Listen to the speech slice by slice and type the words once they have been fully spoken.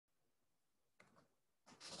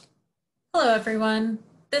Hello everyone.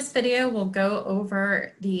 This video will go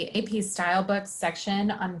over the AP Style Books section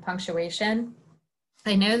on punctuation.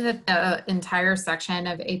 I know that the entire section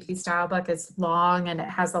of AP Style Book is long and it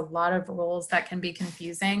has a lot of rules that can be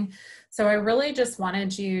confusing. So I really just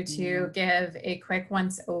wanted you to give a quick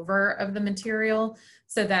once over of the material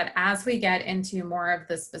so that as we get into more of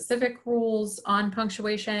the specific rules on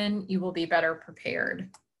punctuation, you will be better prepared.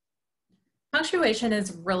 Punctuation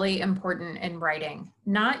is really important in writing.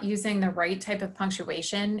 Not using the right type of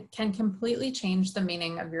punctuation can completely change the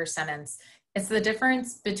meaning of your sentence. It's the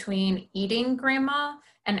difference between eating grandma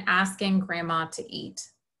and asking grandma to eat.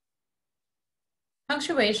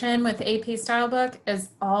 Punctuation with AP Style Book is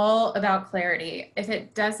all about clarity. If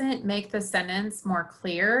it doesn't make the sentence more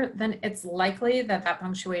clear, then it's likely that that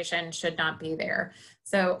punctuation should not be there.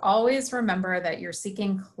 So always remember that you're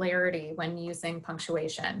seeking clarity when using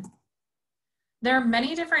punctuation. There are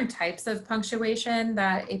many different types of punctuation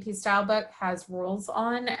that AP Style Book has rules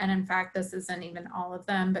on, and in fact, this isn't even all of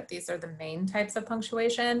them, but these are the main types of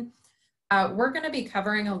punctuation. We're going to be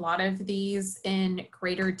covering a lot of these in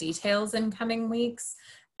greater details in coming weeks,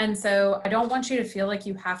 and so I don't want you to feel like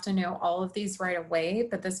you have to know all of these right away,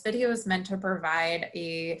 but this video is meant to provide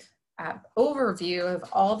a overview of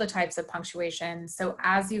all the types of punctuation. So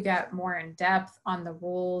as you get more in depth on the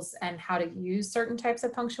rules and how to use certain types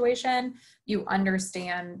of punctuation, you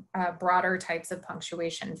understand broader types of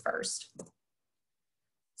punctuation first.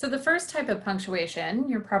 So the first type of punctuation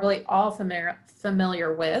you're probably all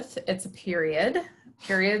familiar with. It's a period.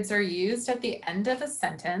 Periods are used at the end of a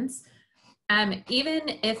sentence.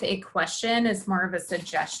 Even if a question is more of a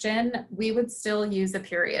suggestion, we would still use a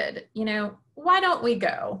period. You know, why don't we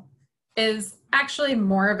go? Is actually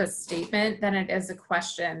more of a statement than it is a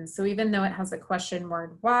question. So even though it has a question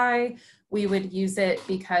word why, we would use it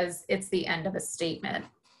because it's the end of a statement.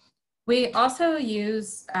 We also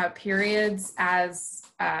use periods as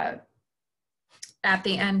at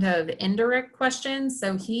the end of indirect questions.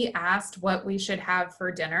 So he asked what we should have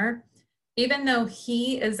for dinner. Even though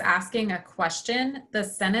he is asking a question, the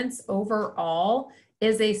sentence overall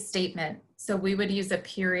is a statement. So we would use a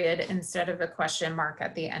period instead of a question mark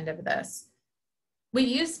at the end of this. We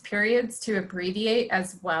use periods to abbreviate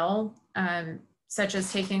as well, such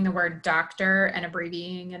as taking the word doctor and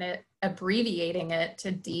abbreviating it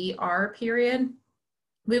to DR period.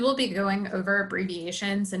 We will be going over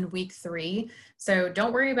abbreviations in week 3, so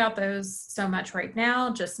don't worry about those so much right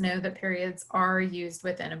now. Just know that periods are used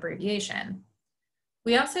within abbreviation.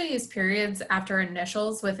 We also use periods after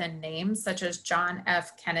initials within names, such as John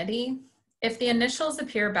F. Kennedy. If the initials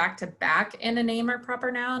appear back to back in a name or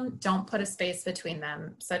proper noun, don't put a space between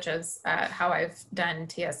them, such as how I've done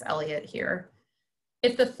T.S. Eliot here.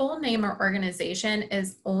 If the full name or organization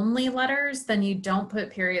is only letters, then you don't put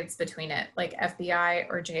periods between it, like FBI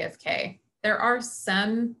or JFK. There are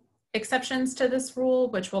some exceptions to this rule,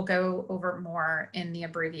 which we'll go over more in the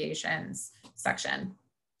abbreviations section.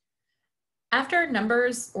 After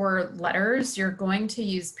numbers or letters, you're going to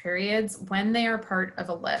use periods when they are part of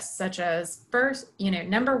a list, such as first,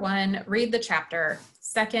 number 1, read the chapter.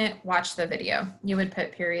 Second, watch the video. You would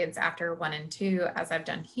put periods after 1 and 2, as I've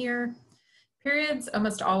done here. Periods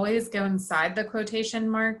almost always go inside the quotation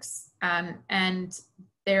marks, and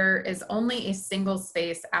there is only a single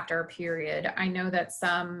space after a period. I know that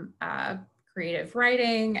some creative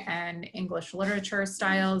writing and English literature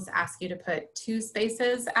styles ask you to put 2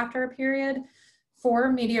 spaces after a period.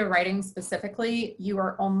 For media writing specifically, you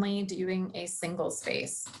are only doing a single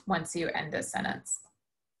space once you end a sentence.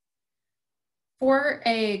 For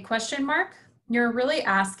a question mark, you're really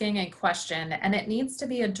asking a question, and it needs to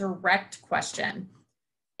be a direct question.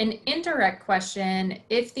 An indirect question,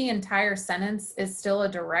 if the entire sentence is still a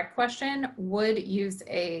direct question, would use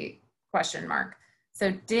a question mark. So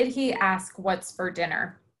did he ask what's for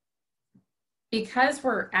dinner? Because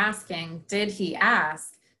we're asking, did he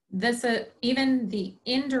ask, this even the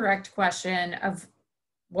indirect question of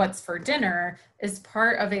what's for dinner is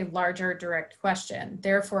part of a larger direct question.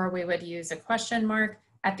 Therefore, we would use a question mark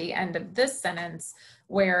at the end of this sentence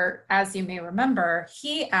where, as you may remember,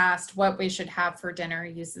 he asked what we should have for dinner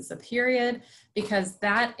uses a period because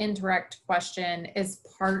that indirect question is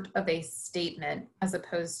part of a statement as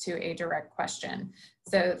opposed to a direct question.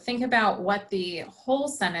 So think about what the whole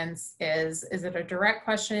sentence is. Is it a direct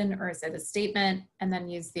question or is it a statement? And then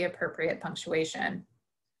use the appropriate punctuation.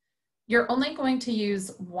 You're only going to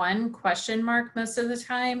use 1 question mark most of the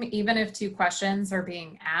time, even if 2 questions are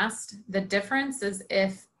being asked. The difference is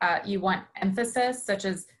if you want emphasis, such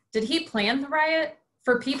as, did he plan the riot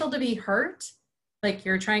for people to be hurt? Like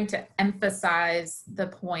you're trying to emphasize the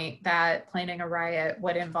point that planning a riot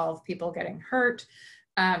would involve people getting hurt.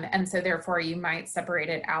 And so therefore you might separate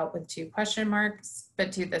it out with 2 question marks,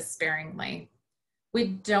 but do this sparingly. We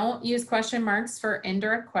don't use question marks for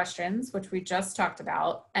indirect questions, which we just talked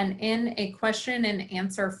about. And in a question and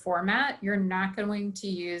answer format, you're not going to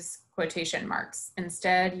use quotation marks.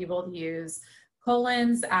 Instead, you will use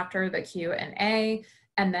colons after the Q&A,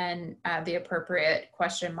 and then the appropriate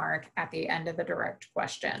question mark at the end of the direct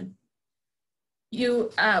question.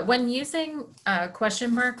 When using a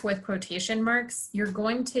question mark with quotation marks, you're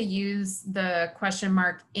going to use the question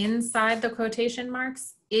mark inside the quotation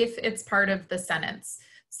marks if it's part of the sentence.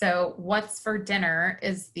 So what's for dinner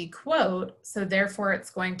is the quote, so therefore it's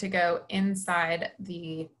going to go inside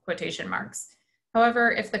the quotation marks.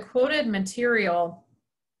 However, if the quoted material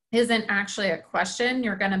isn't actually a question,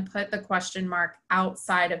 you're going to put the question mark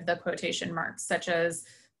outside of the quotation marks, such as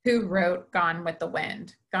who wrote Gone with the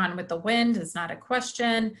Wind? Gone with the Wind is not a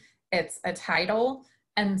question, it's a title.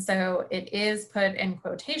 And so it is put in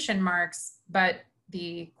quotation marks, but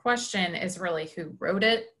the question is really who wrote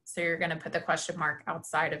it. So you're going to put the question mark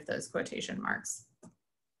outside of those quotation marks.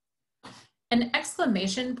 An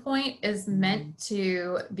exclamation point is meant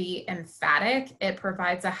to be emphatic. It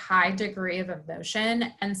provides a high degree of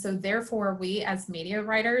emotion. And so therefore we as media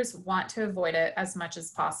writers want to avoid it as much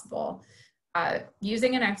as possible.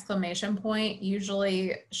 Using an exclamation point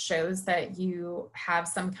usually shows that you have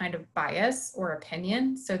some kind of bias or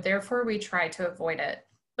opinion. So therefore we try to avoid it.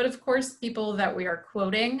 But of course, people that we are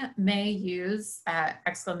quoting may use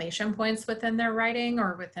exclamation points within their writing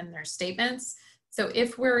or within their statements. So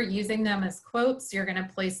if we're using them as quotes, you're going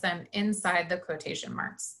to place them inside the quotation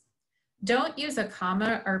marks. Don't use a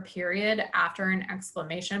comma or period after an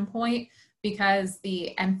exclamation point because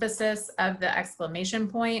the emphasis of the exclamation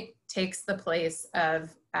point takes the place of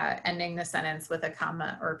ending the sentence with a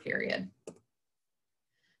comma or period.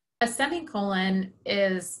 A semicolon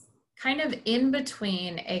is kind of in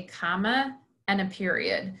between a comma and a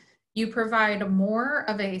period. You provide more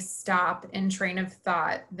of a stop in train of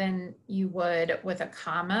thought than you would with a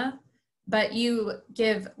comma, but you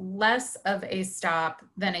give less of a stop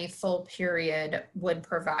than a full period would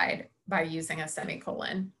provide by using a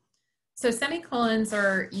semicolon. So semicolons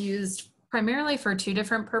are used primarily for 2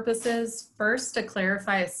 different purposes. First, to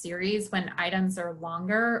clarify a series when items are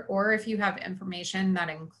longer, or if you have information that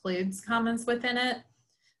includes commas within it.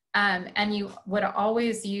 And you would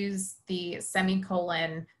always use the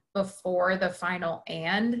semicolon before the final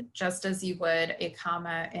and, just as you would a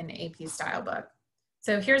comma in AP style book.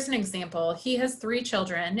 So here's an example. He has 3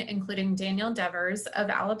 children, including Daniel Devers of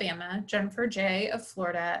Alabama, Jennifer J. of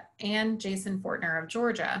Florida, and Jason Fortner of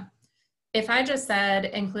Georgia. If I just said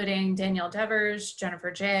including Daniel Devers,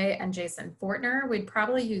 Jennifer J., and Jason Fortner, we'd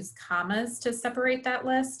probably use commas to separate that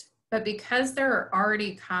list. But because there are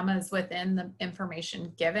already commas within the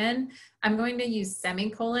information given, I'm going to use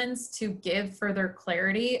semicolons to give further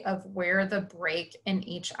clarity of where the break in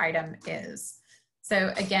each item is.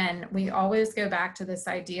 So again, we always go back to this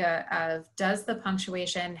idea of, does the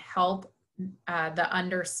punctuation help the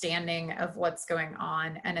understanding of what's going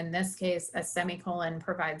on? And in this case, a semicolon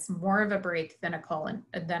provides more of a break than a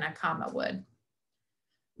comma would.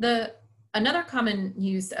 Another common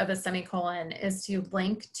use of a semicolon is to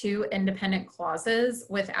link 2 independent clauses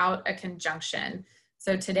without a conjunction.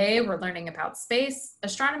 So today we're learning about space.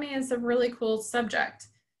 Astronomy is a really cool subject.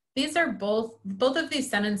 These are both of these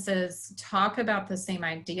sentences talk about the same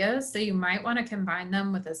idea, so you might want to combine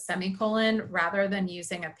them with a semicolon rather than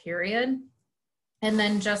using a period. And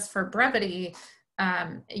then just for brevity,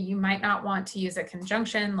 you might not want to use a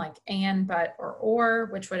conjunction like and, but, or,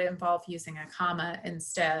 which would involve using a comma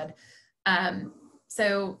instead.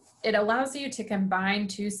 So it allows you to combine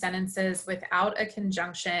 2 sentences without a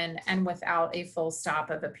conjunction and without a full stop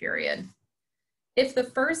of a period. If the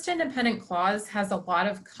first independent clause has a lot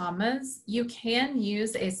of commas, you can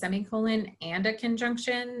use a semicolon and a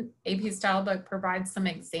conjunction. AP Style Book provides some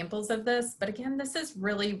examples of this, but again, this is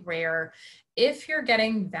really rare. If you're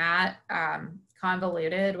getting that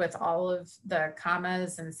convoluted with all of the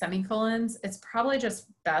commas and semicolons, it's probably just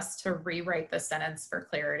best to rewrite the sentence for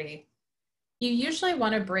clarity. You usually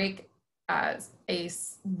want to break a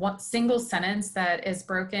single sentence that is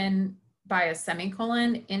broken by a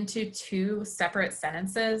semicolon into 2 separate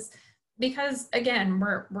sentences, because again,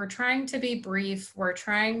 we're trying to be brief, we're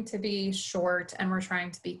trying to be short, and we're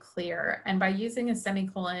trying to be clear. And by using a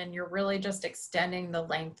semicolon, you're really just extending the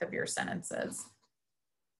length of your sentences.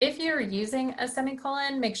 If you're using a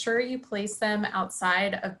semicolon, make sure you place them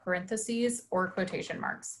outside of parentheses or quotation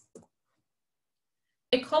marks.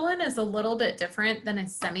 A colon is a little bit different than a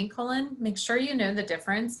semicolon. Make sure you know the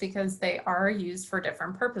difference because they are used for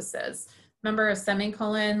different purposes. Remember, a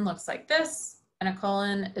semicolon looks like this. and a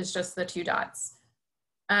colon is just the two dots.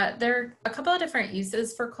 There are a couple of different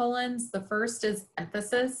uses for colons. The first is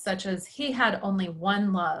emphasis, such as he had only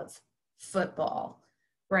one love, football,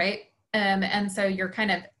 right? And so you're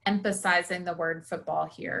kind of emphasizing the word football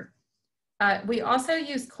here. We also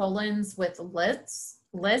use colons with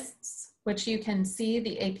lists, which you can see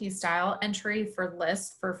the AP style entry for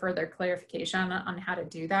list for further clarification on how to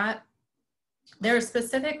do that. There are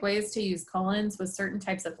specific ways to use colons with certain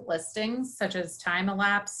types of listings, such as time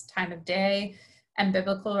elapsed, time of day, and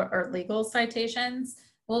biblical or legal citations.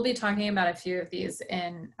 We'll be talking about a few of these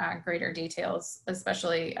in greater details,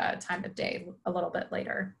 especially time of day a little bit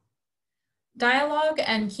later. Dialogue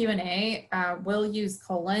and Q&A will use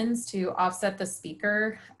colons to offset the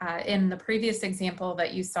speaker. In the previous example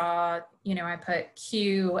that you saw, I put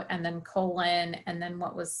Q and then colon and then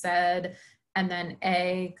what was said, and then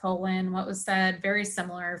A colon what was said. Very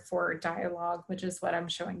similar for dialogue, which is what I'm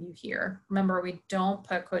showing you here. Remember, we don't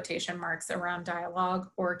put quotation marks around dialogue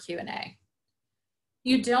or Q&A.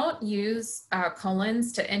 You don't use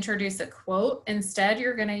colons to introduce a quote. Instead,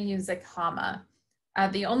 you're going to use a comma.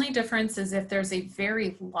 The only difference is if there's a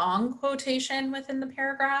very long quotation within the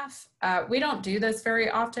paragraph. We don't do this very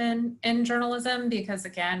often in journalism because,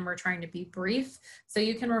 again, we're trying to be brief. So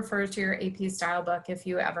you can refer to your AP style book if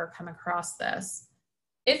you ever come across this.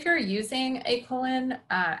 If you're using a colon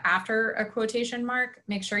after a quotation mark,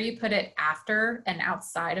 make sure you put it after and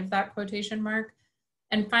outside of that quotation mark.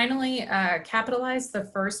 And finally, capitalize the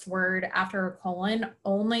first word after a colon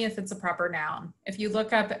only if it's a proper noun. If you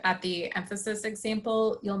look up at the emphasis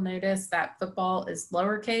example, you'll notice that football is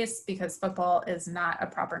lowercase because football is not a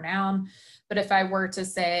proper noun. But if I were to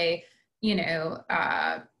say, the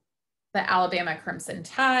Alabama Crimson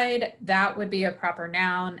Tide, that would be a proper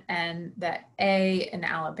noun, and the A in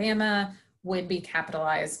Alabama would be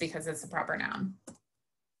capitalized because it's a proper noun.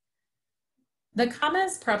 The comma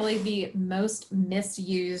is probably the most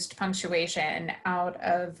misused punctuation out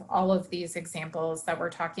of all of these examples that we're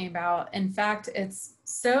talking about. In fact, it's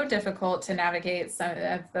so difficult to navigate some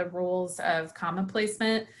of the rules of comma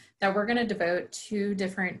placement that we're going to devote 2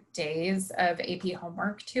 different days of AP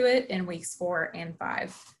homework to it in weeks 4 and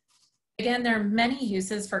 5. Again, there are many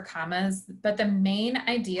uses for commas, but the main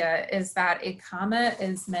idea is that a comma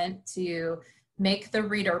is meant to make the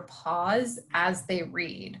reader pause as they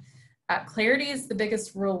read. Clarity is the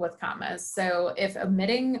biggest rule with commas. So if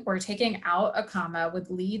omitting or taking out a comma would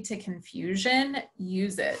lead to confusion,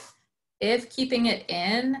 use it. If keeping it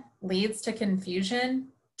in leads to confusion,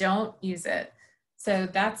 don't use it. So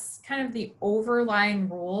that's kind of the overlying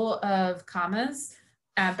rule of commas.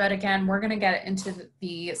 But again, we're going to get into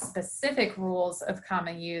the specific rules of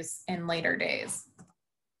comma use in later days.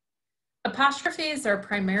 Apostrophes are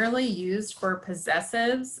primarily used for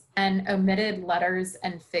possessives and omitted letters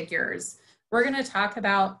and figures. We're going to talk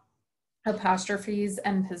about apostrophes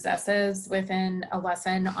and possessives within a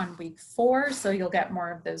lesson on week 4, so you'll get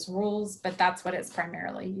more of those rules, but that's what it's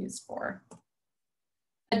primarily used for.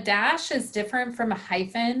 A dash is different from a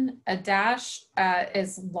hyphen. A dash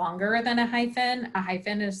is longer than a hyphen. A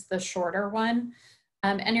hyphen is the shorter one.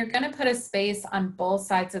 And you're going to put a space on both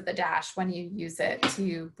sides of the dash when you use it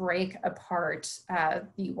to break apart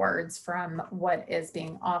the words from what is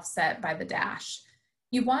being offset by the dash.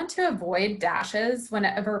 You want to avoid dashes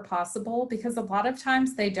whenever possible because a lot of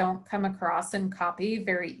times they don't come across in copy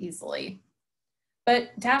very easily.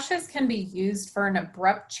 But dashes can be used for an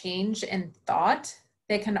abrupt change in thought.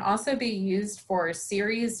 They can also be used for a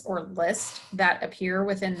series or list that appear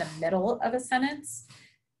within the middle of a sentence.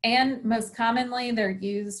 And most commonly, they're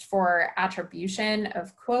used for attribution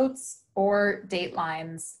of quotes or date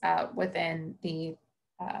lines within the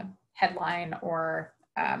headline or,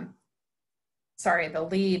 the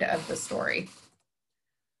lead of the story.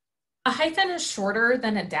 A hyphen is shorter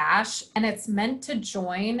than a dash, and it's meant to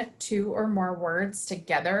join 2 or more words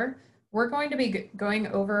together. We're going to be going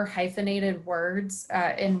over hyphenated words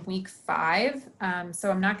in week 5,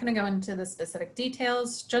 so I'm not going to go into the specific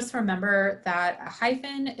details. Just remember that a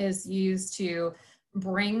hyphen is used to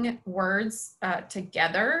bring words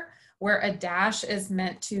together, where a dash is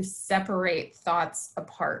meant to separate thoughts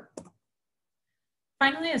apart.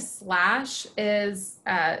 Finally, a slash is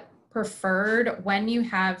preferred when you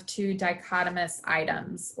have 2 dichotomous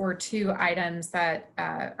items or 2 items that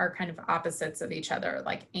are kind of opposites of each other,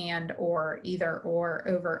 like and, or, either, or,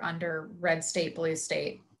 over, under, red state, blue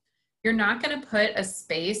state. You're not going to put a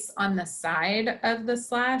space on the side of the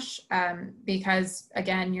slash because,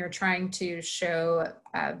 again, you're trying to show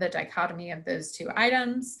the dichotomy of those 2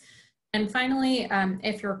 items. And finally,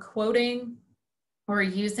 if you're quoting or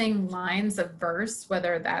using lines of verse,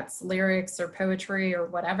 whether that's lyrics or poetry or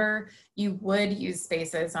whatever, you would use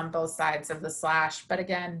spaces on both sides of the slash. But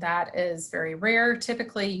again, that is very rare.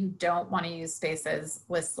 Typically, you don't want to use spaces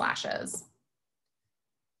with slashes.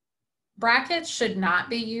 Brackets should not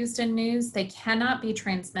be used in news. They cannot be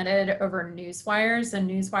transmitted over news wires. A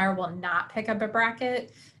news wire will not pick up a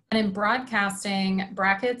bracket. And in broadcasting,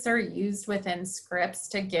 brackets are used within scripts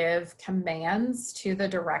to give commands to the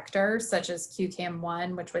director, such as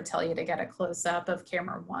QCam1, which would tell you to get a close-up of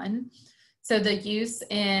camera 1. So the use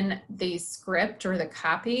in the script or the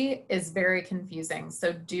copy is very confusing.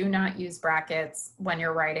 So do not use brackets when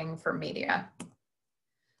you're writing for media.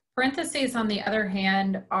 Parentheses, on the other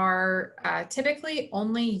hand, are typically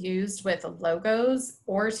only used with logos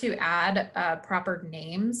or to add proper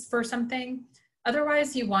names for something.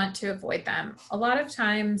 Otherwise, you want to avoid them. A lot of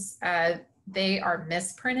times they are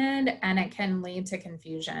misprinted and it can lead to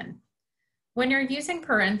confusion. When you're using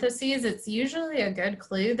parentheses, it's usually a good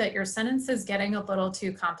clue that your sentence is getting a little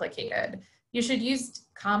too complicated. You should use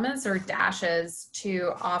commas or dashes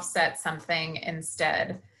to offset something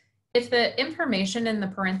instead. If the information in the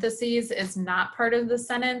parentheses is not part of the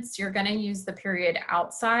sentence, you're going to use the period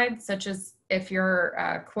outside, such as if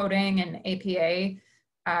you're quoting an APA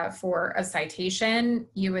for a citation,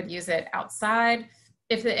 you would use it outside.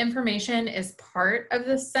 If the information is part of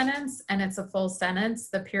the sentence and it's a full sentence,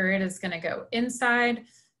 the period is going to go inside.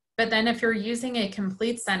 But then if you're using a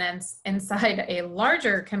complete sentence inside a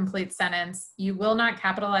larger complete sentence, you will not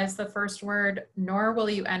capitalize the first word, nor will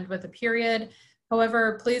you end with a period.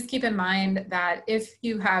 However, please keep in mind that if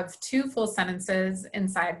you have two full sentences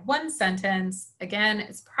inside one sentence, again,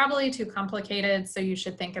 it's probably too complicated, so you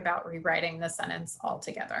should think about rewriting the sentence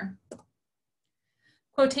altogether.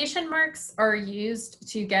 Quotation marks are used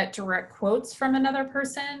to get direct quotes from another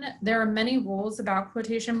person. There are many rules about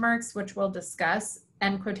quotation marks, which we'll discuss,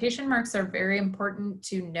 and quotation marks are very important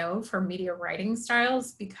to know for media writing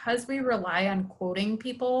styles because we rely on quoting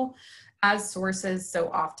people as sources so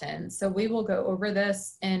often. So we will go over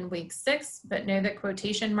this in week 6, but know that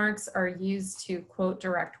quotation marks are used to quote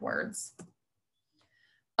direct words.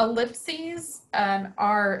 Ellipses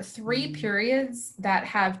are 3 periods that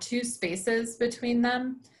have 2 spaces between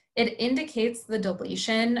them. It indicates the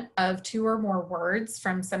deletion of 2 or more words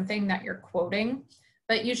from something that you're quoting,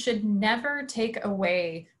 but you should never take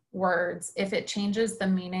away words if it changes the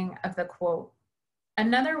meaning of the quote.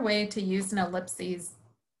 Another way to use an ellipses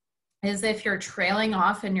is if you're trailing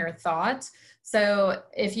off in your thought. So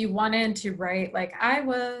if you wanted to write like I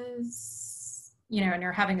was, and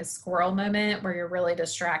you're having a squirrel moment where you're really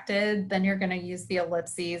distracted, then you're going to use the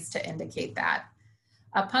ellipses to indicate that.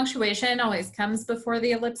 Punctuation always comes before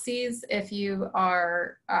the ellipses if you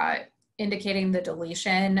are indicating the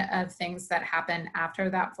deletion of things that happen after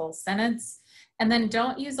that full sentence. And then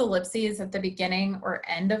don't use ellipses at the beginning or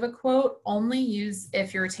end of a quote, only use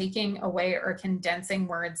if you're taking away or condensing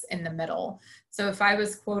words in the middle. So if I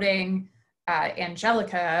was quoting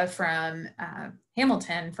Angelica from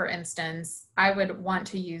Hamilton, for instance, I would want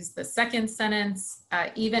to use the second sentence,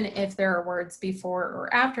 even if there are words before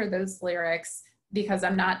or after those lyrics, because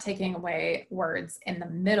I'm not taking away words in the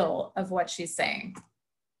middle of what she's saying.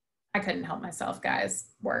 I couldn't help myself, guys,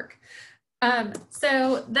 work.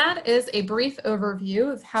 So that is a brief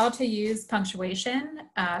overview of how to use punctuation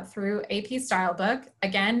through AP Stylebook.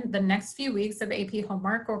 Again, the next few weeks of AP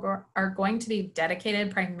homework are going to be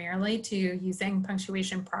dedicated primarily to using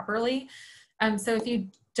punctuation properly. So if you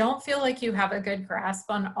don't feel like you have a good grasp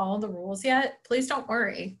on all the rules yet, please don't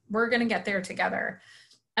worry. We're going to get there together.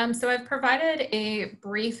 So I've provided a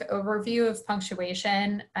brief overview of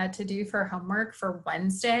punctuation to do for homework for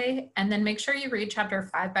Wednesday, and then make sure you read chapter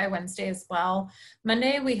 5 by Wednesday as well.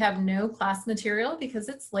 Monday, we have no class material because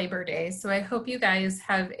it's Labor Day, so I hope you guys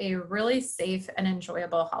have a really safe and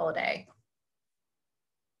enjoyable holiday.